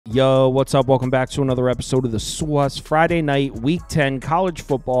Yo, what's up? Welcome back to another episode of the SWUS Friday night, Week 10 college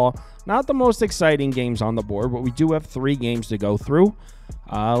football. Not the most exciting games on the board, but we do have 3 games to go through.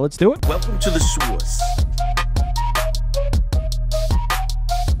 Let's do it. Welcome to the SWUS.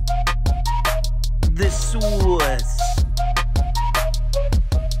 The SWUS.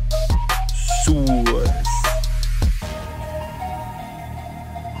 SWUS.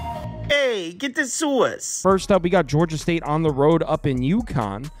 Hey, get the SWUS. First up, we got Georgia State on the road up in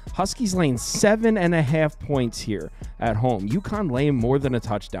UCONN. Huskies laying 7.5 points here at home. UConn laying more than a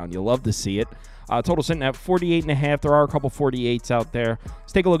touchdown. You'll love to see it. Total sitting at 48.5. There are a couple 48s out there.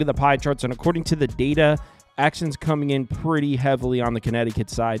 Let's take a look at the pie charts. And according to the data, action's coming in pretty heavily on the Connecticut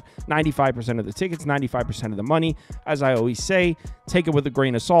side. 95% of the tickets, 95% of the money. As I always say, take it with a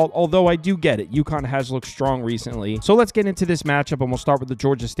grain of salt, although I do get it. UConn has looked strong recently. So let's get into this matchup, and we'll start with the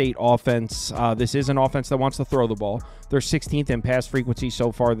Georgia State offense. This is an offense that wants to throw the ball. They're 16th in pass frequency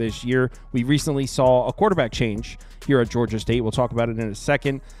so far this year. We recently saw a quarterback change here at Georgia State. We'll talk about it in a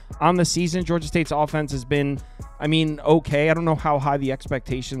second. On the season, Georgia State's offense has been, okay. I don't know how high the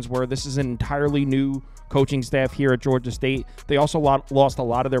expectations were. This is an entirely new coaching staff here at Georgia State. They also lost a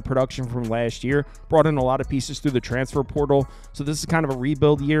lot of their production from last year, brought in a lot of pieces through the transfer portal. So this is kind of a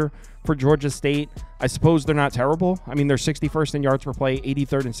rebuild year for Georgia State. I suppose they're not terrible. They're 61st in yards per play,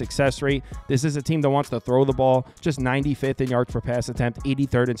 83rd in success rate. This is a team that wants to throw the ball, just 95th in yards per pass attempt,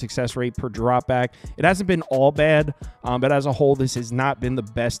 83rd in success rate per drop back. It hasn't been all bad, but as a whole, this has not been the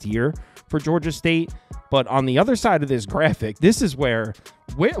best year for Georgia State. But on the other side of this graphic, this is where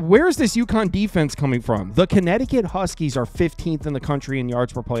is this UConn defense coming from? The Connecticut Huskies are 15th in the country in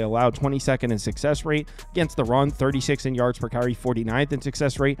yards per play allowed, 22nd in success rate. Against the run, 36th in yards per carry, 49th in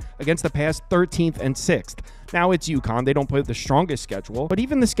success rate. Against the pass, 13th and 6th. Now it's UConn. They don't play the strongest schedule, but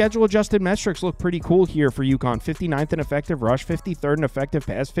even the schedule-adjusted metrics look pretty cool here for UConn. 59th in effective rush, 53rd in effective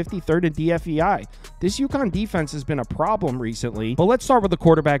pass, 53rd in DFEI. This UConn defense has been a problem recently, but let's start with the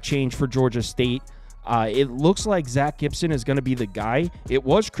quarterback change for Georgia State. It looks like Zach Gibson is going to be the guy. It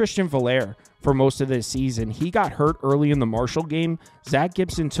was Christian Valaire for most of this season. He got hurt early in the Marshall game. Zach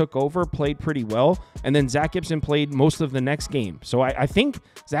Gibson took over, played pretty well, and then Zach Gibson played most of the next game. So I think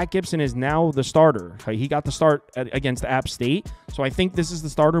Zach Gibson is now the starter. He got the start against App State, so I think this is the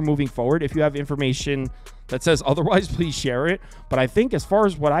starter moving forward. If you have information that says otherwise, please share it. But I think as far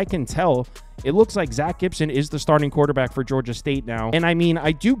as what I can tell, it looks like Zach Gibson is the starting quarterback for Georgia State now. And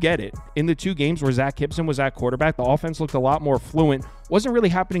I do get it. In the 2 games where Zach Gibson was at quarterback, the offense looked a lot more fluent. Wasn't really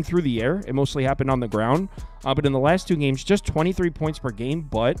happening through the air. It mostly happened on the ground. But in the last 2 games, just 23 points per game,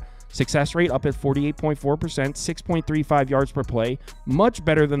 but success rate up at 48.4%, 6.35 yards per play. Much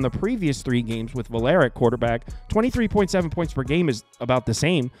better than the previous 3 games with Valaire at quarterback. 23.7 points per game is about the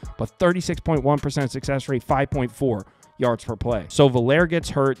same, but 36.1% success rate, 5.4 yards per play. So Valaire gets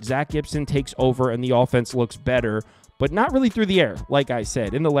hurt, Zach Gibson takes over, and the offense looks better, but not really through the air. Like I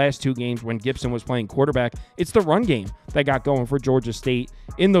said, in the last 2 games when Gibson was playing quarterback, it's the run game that got going for Georgia State.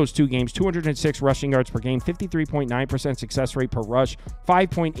 In those 2 games, 206 rushing yards per game, 53.9% success rate per rush,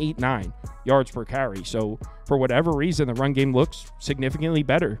 5.89 yards per carry. So for whatever reason, the run game looks significantly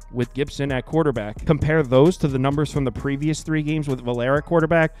better with Gibson at quarterback. Compare those to the numbers from the previous 3 games with Valaire at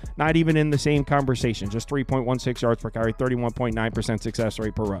quarterback, not even in the same conversation, just 3.16 yards per carry, 31.9% success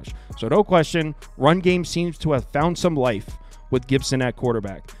rate per rush. So no question, run game seems to have found some life with Gibson at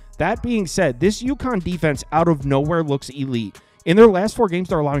quarterback. That being said, this UConn defense out of nowhere looks elite. In their last 4 games,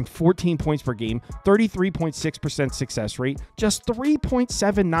 they're allowing 14 points per game, 33.6% success rate, just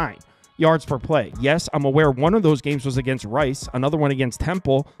 3.79 yards per play. Yes, I'm aware one of those games was against Rice, another one against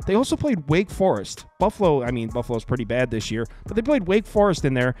Temple. They also played Wake Forest. Buffalo's pretty bad this year, but they played Wake Forest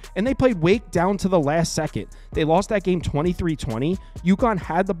in there, and they played Wake down to the last second. They lost that game 23-20. UConn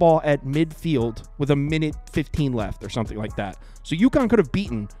had the ball at midfield with a minute 15 left or something like that. So UConn could have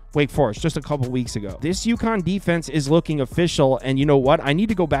beaten Wake Forest just a couple weeks ago. This UConn defense is looking official, and you know what? I need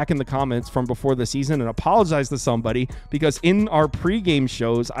to go back in the comments from before the season and apologize to somebody, because in our pregame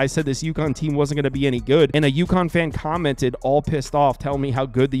shows, I said this UConn team wasn't going to be any good, and a UConn fan commented all pissed off telling me how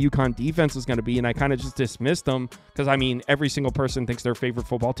good the UConn defense was going to be, and I kind of just dismissed them because, every single person thinks their favorite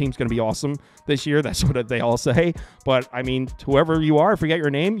football team is going to be awesome this year. That's what they all say. But, whoever you are, forget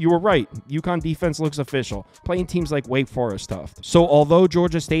your name, you were right. UConn defense looks official, playing teams like Wake Forest tough. So although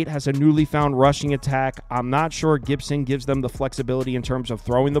Georgia State has a newly found rushing attack, I'm not sure Gibson gives them the flexibility in terms of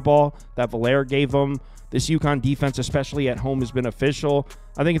throwing the ball that Valaire gave them. This UConn defense, especially at home, has been official.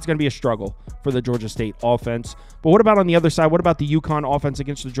 I think it's going to be a struggle for the Georgia State offense. But what about on the other side? What about the UConn offense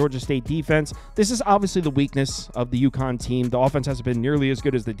against the Georgia State defense? This is obviously the weakness of the UConn team. The offense hasn't been nearly as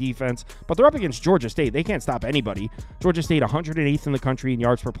good as the defense, but they're up against Georgia State. They can't stop anybody. Georgia State 108th in the country in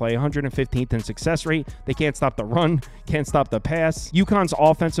yards per play, 115th in success rate. They can't stop the run, can't stop the pass. UConn's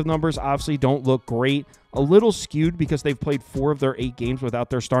offensive numbers obviously don't look great. A little skewed because they've played 4 of their 8 games without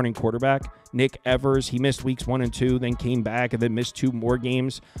their starting quarterback, Nick Evers. He missed weeks 1 and 2, then came back and then missed 2 more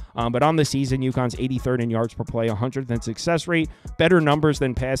games. But on the season, UConn's 83rd in yards per play, 100th in success rate. Better numbers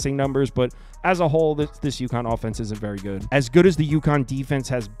than passing numbers, but as a whole, this UConn offense isn't very good. As good as the UConn defense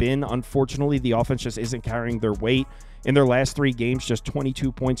has been, unfortunately, the offense just isn't carrying their weight. In their last 3 games, just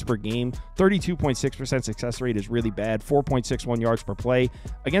 22 points per game. 32.6% success rate is really bad. 4.61 yards per play.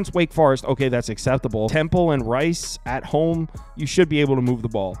 Against Wake Forest, okay, that's acceptable. Temple and Rice at home, you should be able to move the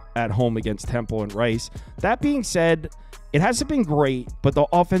ball at home against Temple and Rice. That being said, it hasn't been great, but the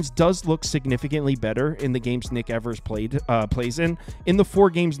offense does look significantly better in the games Nick Evers plays in. In the 4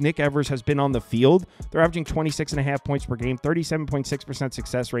 games Nick Evers has been on the field, they're averaging 26.5 points per game, 37.6%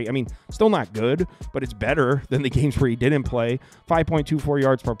 success rate. I mean, still not good, but it's better than the games where he didn't play. 5.24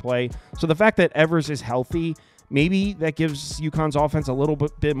 yards per play. So the fact that Evers is healthy, maybe that gives UConn's offense a little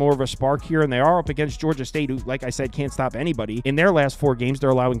bit more of a spark here, and they are up against Georgia State, who, like I said, can't stop anybody. In their last 4 games, they're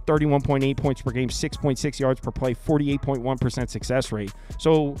allowing 31.8 points per game, 6.6 yards per play, 48.1% success rate.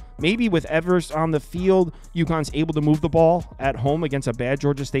 So maybe with Evers on the field, UConn's able to move the ball at home against a bad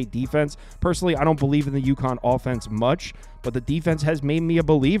Georgia State defense. Personally, I don't believe in the UConn offense much, but the defense has made me a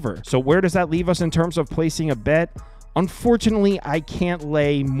believer. So where does that leave us in terms of placing a bet? Unfortunately, I can't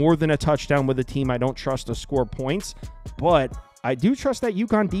lay more than a touchdown with a team I don't trust to score points, but I do trust that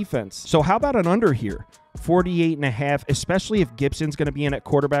UConn defense. So how about an under here? 48.5, especially if Gibson's going to be in at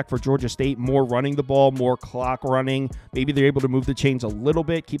quarterback for Georgia State. More running the ball, more clock running. Maybe they're able to move the chains a little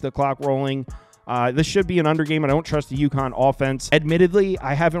bit, keep the clock rolling. This should be an under game. I don't trust the UConn offense. Admittedly,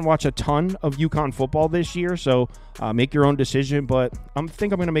 I haven't watched a ton of UConn football this year, so make your own decision, but I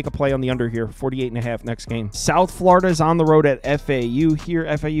think I'm going to make a play on the under here, 48.5 next game. South Florida is on the road at FAU here.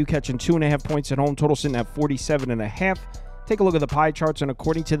 FAU catching 2.5 points at home, total sitting at 47.5. Take a look at the pie charts, and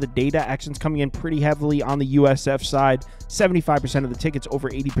according to the data, action's coming in pretty heavily on the USF side. 75% of the tickets, over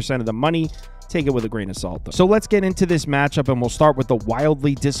 80% of the money. Take it with a grain of salt, though. So let's get into this matchup, and we'll start with the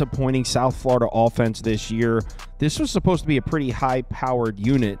wildly disappointing South Florida offense this year. This was supposed to be a pretty high-powered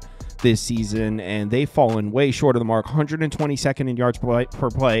unit this season, and they've fallen way short of the mark. 122nd in yards per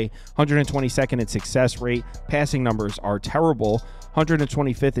play, 122nd in success rate. Passing numbers are terrible.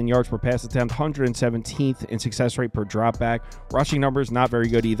 125th in yards per pass attempt, 117th in success rate per dropback. Rushing numbers, not very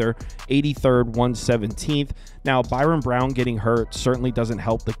good either. 83rd, 117th. Now, Byron Brown getting hurt certainly doesn't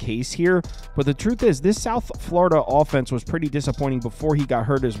help the case here, but the truth is this South Florida offense was pretty disappointing before he got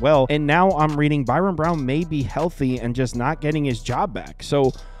hurt as well, and now I'm reading Byron Brown may be healthy and just not getting his job back.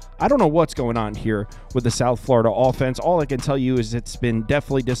 So I don't know what's going on here with the South Florida offense. All I can tell you is it's been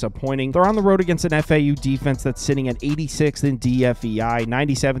definitely disappointing. They're on the road against an FAU defense that's sitting at 86th in DFEI,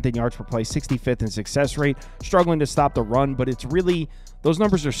 97th in yards per play, 65th in success rate, struggling to stop the run, but it's really, those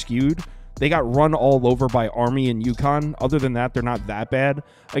numbers are skewed. They got run all over by Army and UConn. Other than that, they're not that bad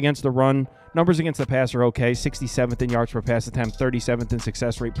against the run. Numbers against the pass are okay. 67th in yards per pass attempt, 37th in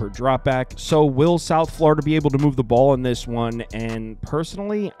success rate per dropback. So will South Florida be able to move the ball in this one? And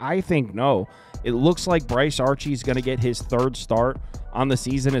personally, I think no. It looks like Bryce Archie's going to get his 3rd start on the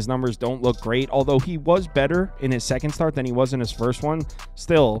season. His numbers don't look great, although he was better in his 2nd start than he was in his 1st one.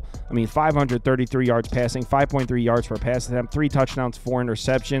 Still, I mean, 533 yards passing, 5.3 yards per pass attempt, 3 touchdowns, 4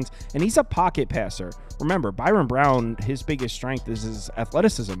 interceptions, and he's a pocket passer. Remember, Byron Brown, his biggest strength is his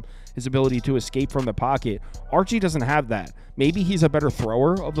athleticism, his ability to escape from the pocket. Archie doesn't have that. Maybe he's a better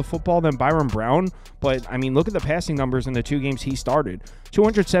thrower of the football than Byron Brown, but, I mean, look at the passing numbers in the 2 games he started.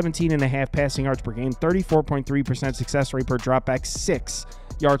 217.5 passing yards per game, 34.3% success rate per dropback, 6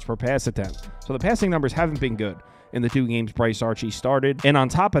 yards per pass attempt. So the passing numbers haven't been good in the 2 games Bryce Archie started. And on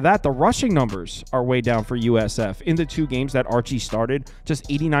top of that, the rushing numbers are way down for USF. In the 2 games that Archie started, just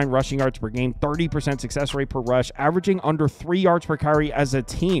 89 rushing yards per game, 30% success rate per rush, averaging under 3 yards per carry as a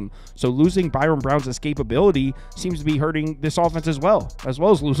team. So losing Byron Brown's escapability seems to be hurting this offense as well as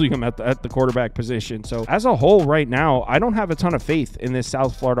losing him at the quarterback position. So as a whole right now, I don't have a ton of faith in this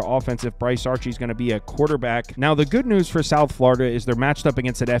South Florida offense if Bryce Archie's going to be a quarterback. Now, the good news for South Florida is they're matched up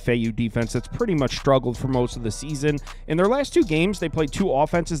against an FAU defense that's pretty much struggled for most of the season. season. In their last 2 games, they played 2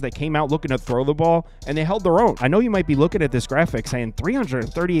 offenses that came out looking to throw the ball, and they held their own. I know you might be looking at this graphic saying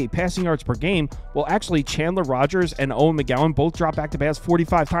 338 passing yards per game. Well, actually, Chandler Rogers and Owen McGowan both dropped back to pass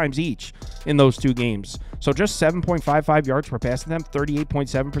 45 times each in those 2 games. So just 7.55 yards per pass attempt,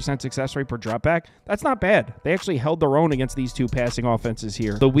 38.7% success rate per dropback. That's not bad. They actually held their own against these 2 passing offenses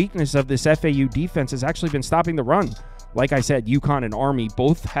here. The weakness of this FAU defense has actually been stopping the run. Like I said, UConn and Army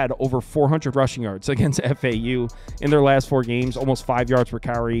both had over 400 rushing yards against FAU in their last 4 games, almost 5 yards per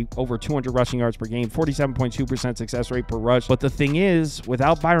carry, over 200 rushing yards per game, 47.2% success rate per rush. But the thing is,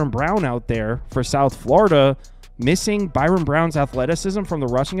 without Byron Brown out there for South Florida, missing Byron Brown's athleticism from the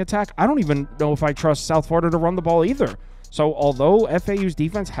rushing attack, I don't even know if I trust South Florida to run the ball either. So although FAU's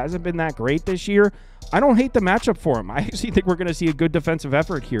defense hasn't been that great this year, I don't hate the matchup for him. I actually think we're going to see a good defensive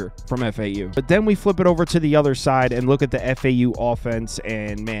effort here from FAU. But then we flip it over to the other side and look at the FAU offense,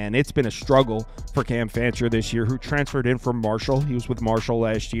 and man, it's been a struggle for Cam Fancher this year, who transferred in from Marshall. He was with Marshall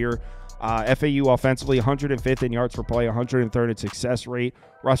last year. FAU offensively, 105th in yards per play, 103rd in success rate,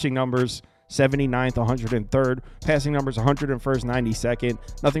 rushing numbers 79th, 103rd. Passing numbers 101st,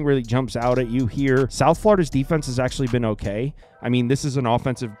 92nd. Nothing really jumps out at you here. South Florida's defense has actually been okay. I mean, this is an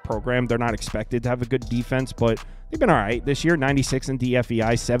offensive program. They're not expected to have a good defense, but they've been all right this year. 96th in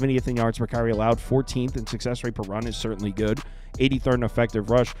DFEI, 70th in yards per carry allowed, 14th in success rate per run is certainly good. 83rd in effective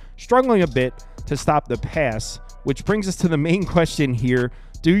rush. Struggling a bit to stop the pass, which brings us to the main question here.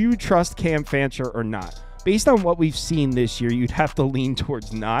 Do you trust Cam Fancher or not? Based on what we've seen this year, you'd have to lean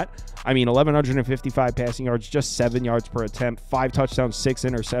towards not. I mean, 1,155 passing yards, just 7 yards per attempt, 5 touchdowns, 6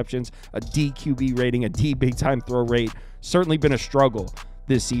 interceptions, a D QB rating, a D big time throw rate. Certainly been a struggle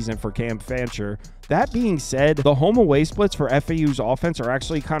this season for Cam Fancher. That being said, the home away splits for FAU's offense are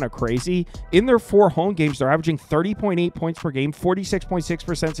actually kind of crazy. In their 4 home games, they're averaging 30.8 points per game,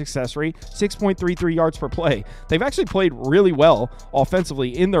 46.6% success rate, 6.33 yards per play. They've actually played really well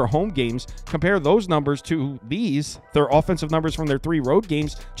offensively in their home games. Compare those numbers to their offensive numbers from their 3 road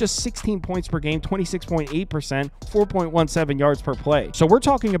games, just 16 points per game, 26.8%, 4.17 yards per play. So we're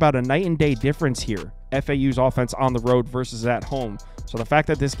talking about a night and day difference here. FAU's offense on the road versus at home. So the fact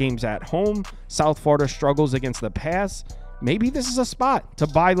that this game's at home, South Florida struggles against the pass, maybe this is a spot to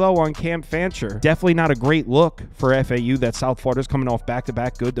buy low on Cam Fancher. Definitely not a great look for FAU that South Florida's coming off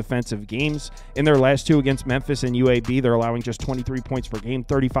back-to-back good defensive games. In their last 2 against Memphis and UAB, they're allowing just 23 points per game,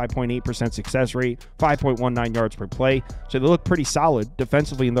 35.8% success rate, 5.19 yards per play. So they look pretty solid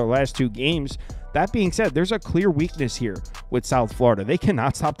defensively in their last 2 games. That being said, there's a clear weakness here with South Florida. They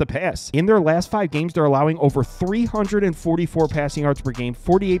cannot stop the pass. In their last 5 games, they're allowing over 344 passing yards per game,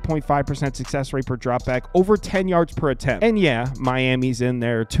 48.5% success rate per dropback, over 10 yards per attempt. And yeah, Miami's in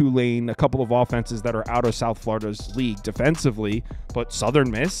there, Tulane, a couple of offenses that are out of South Florida's league defensively, but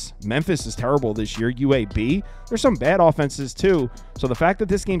Southern Miss, Memphis is terrible this year, UAB, there's some bad offenses too. So the fact that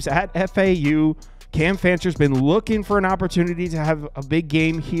this game's at FAU, Cam Fancher's been looking for an opportunity to have a big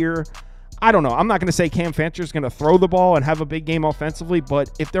game here. I don't know. I'm not going to say Cam Fancher's going to throw the ball and have a big game offensively,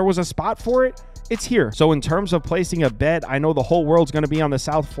 but if there was a spot for it, it's here. So in terms of placing a bet, I know the whole world's going to be on the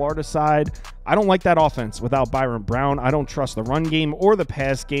South Florida side. I don't like that offense without Byron Brown. I don't trust the run game or the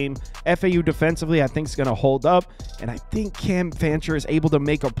pass game. FAU defensively, I think, is going to hold up, and I think Cam Fancher is able to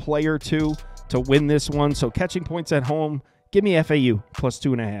make a play or two to win this one. So catching points at home, give me FAU plus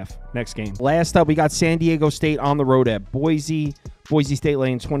 2.5 next game. Last up, we got San Diego State on the road at Boise. Boise State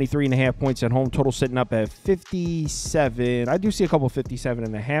laying 23.5 points at home. Total sitting up at 57. I do see a couple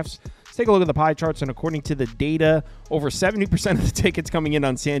 57.5s. Let's take a look at the pie charts, and according to the data, over 70% of the tickets coming in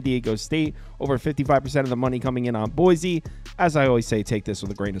on San Diego State, over 55% of the money coming in on Boise. As I always say, take this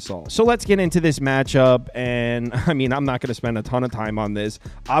with a grain of salt. So let's get into this matchup, and I mean, I'm not going to spend a ton of time on this.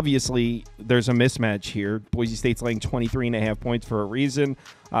 Obviously, there's a mismatch here. Boise State's laying 23.5 points for a reason.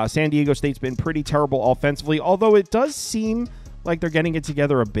 San Diego State's been pretty terrible offensively, although it does seem like they're getting it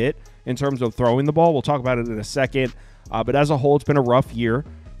together a bit in terms of throwing the ball. We'll talk about it in a second. But as a whole, it's been a rough year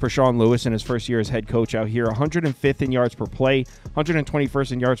for Sean Lewis in his first year as head coach out here. 105th in yards per play,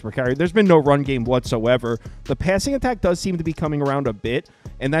 121st in yards per carry. There's been no run game whatsoever. The passing attack does seem to be coming around a bit,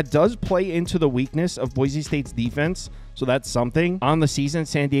 and that does play into the weakness of Boise State's defense. So that's something. On the season,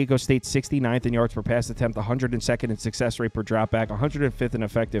 San Diego State 69th in yards per pass attempt, 102nd in success rate per dropback, 105th in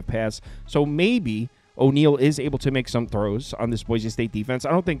effective pass. So maybe O'Neal is able to make some throws on this Boise State defense.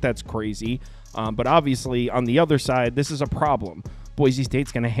 I don't think that's crazy, but obviously on the other side, this is a problem. Boise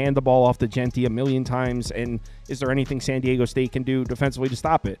State's going to hand the ball off to Genty a million times, and is there anything San Diego State can do defensively to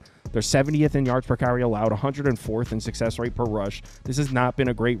stop it? They're 70th in yards per carry allowed, 104th in success rate per rush. This has not been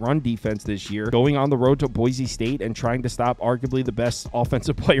a great run defense this year. Going on the road to Boise State and trying to stop arguably the best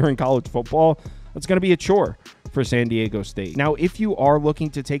offensive player in college football, that's going to be a chore for San Diego State. Now, if you are looking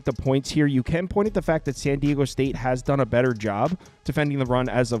to take the points here, you can point at the fact that San Diego State has done a better job defending the run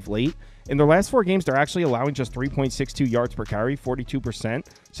as of late. In their last 4 games, they're actually allowing just 3.62 yards per carry, 42%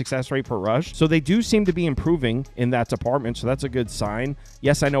 success rate per rush. So they do seem to be improving in that department, so that's a good sign.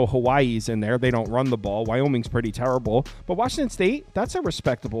 Yes, I know Hawaii's in there. They don't run the ball. Wyoming's pretty terrible. But Washington State, that's a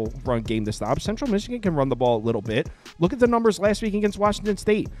respectable run game to stop. Central Michigan can run the ball a little bit. Look at the numbers last week against Washington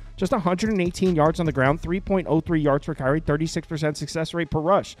State. Just 118 yards on the ground, 3.03 yards per carry, 36% success rate per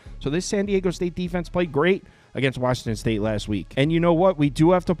rush. So this San Diego State defense played great against Washington State last week. And you know what? We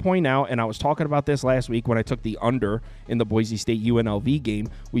do have to point out, and I was talking about this last week when I took the under in the Boise State UNLV game,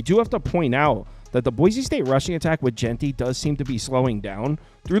 we do have to point out that the Boise State rushing attack with Genty does seem to be slowing down.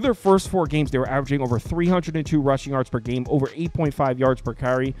 Through their first 4 games, they were averaging over 302 rushing yards per game, over 8.5 yards per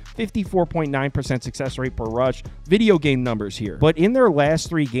carry, 54.9% success rate per rush. Video game numbers here. But in their last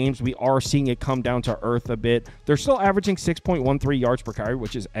 3 games, we are seeing it come down to earth a bit. They're still averaging 6.13 yards per carry,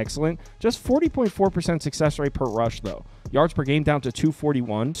 which is excellent. Just 40.4% success rate per rush, though. Yards per game down to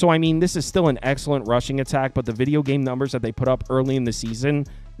 241. So, I mean, this is still an excellent rushing attack, but the video game numbers that they put up early in the season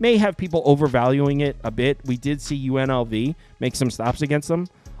may have people overvaluing it a bit. We did see UNLV make some stops against them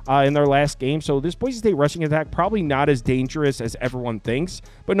in their last game. So this Boise State rushing attack probably not as dangerous as everyone thinks,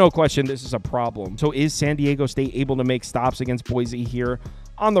 but no question, this is a problem. So is San Diego State able to make stops against Boise here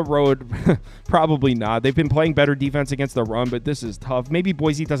on the road? Probably not. They've been playing better defense against the run, but this is tough. Maybe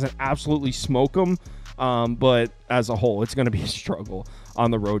Boise doesn't absolutely smoke them, but as a whole, it's going to be a struggle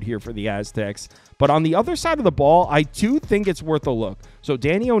on the road here for the Aztecs. But on the other side of the ball, I do think it's worth a look. So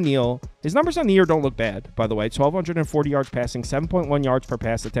Danny O'Neal, his numbers on the year don't look bad, by the way. 1,240 yards passing, 7.1 yards per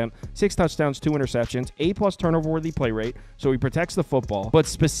pass attempt, 6 touchdowns, 2 interceptions, A+ turnover-worthy play rate, so he protects the football. But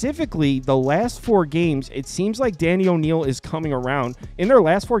specifically, the last 4 games, it seems like Danny O'Neal is coming around. In their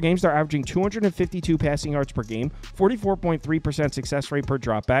last 4 games, they're averaging 252 passing yards per game, 44.3% success rate per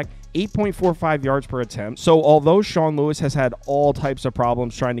dropback, 8.45 yards per attempt. So although Sean Lewis has had all types of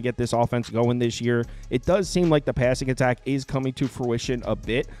problems trying to get this offense going this year, it does seem like the passing attack is coming to fruition a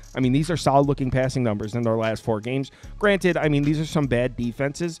bit. I mean, these are solid looking passing numbers in their last 4 games. Granted, I mean, these are some bad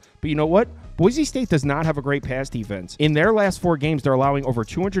defenses, but you know what? Boise State does not have a great pass defense. In their last 4 games, they're allowing over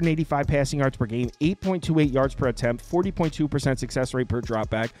 285 passing yards per game, 8.28 yards per attempt, 40.2% success rate per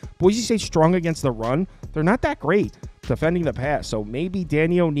dropback. Boise State's strong against the run. They're not that great defending the pass. So maybe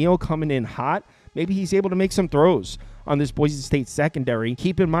Danny O'Neal coming in hot, maybe he's able to make some throws on this Boise State secondary.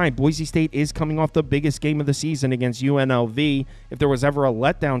 Keep in mind, Boise State is coming off the biggest game of the season against UNLV. If there was ever a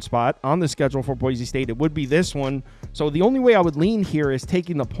letdown spot on the schedule for Boise State, it would be this one. So the only way I would lean here is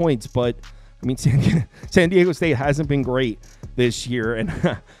taking the points, but I mean, San Diego State hasn't been great this year. And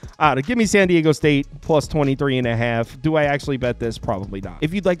to give me San Diego State plus 23.5. Do I actually bet this? Probably not.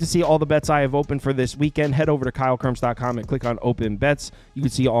 If you'd like to see all the bets I have open for this weekend, head over to KyleKirms.com and click on Open Bets. You can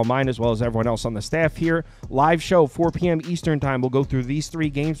see all mine as well as everyone else on the staff here. Live show, 4 p.m. Eastern time. We'll go through these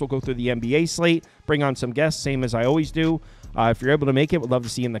 3 games. We'll go through the NBA slate, bring on some guests, same as I always do. If you're able to make it, we'd love to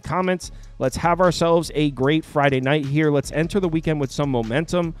see you in the comments. Let's have ourselves a great Friday night here. Let's enter the weekend with some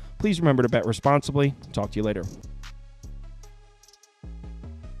momentum. Please remember to bet responsibly. Talk to you later.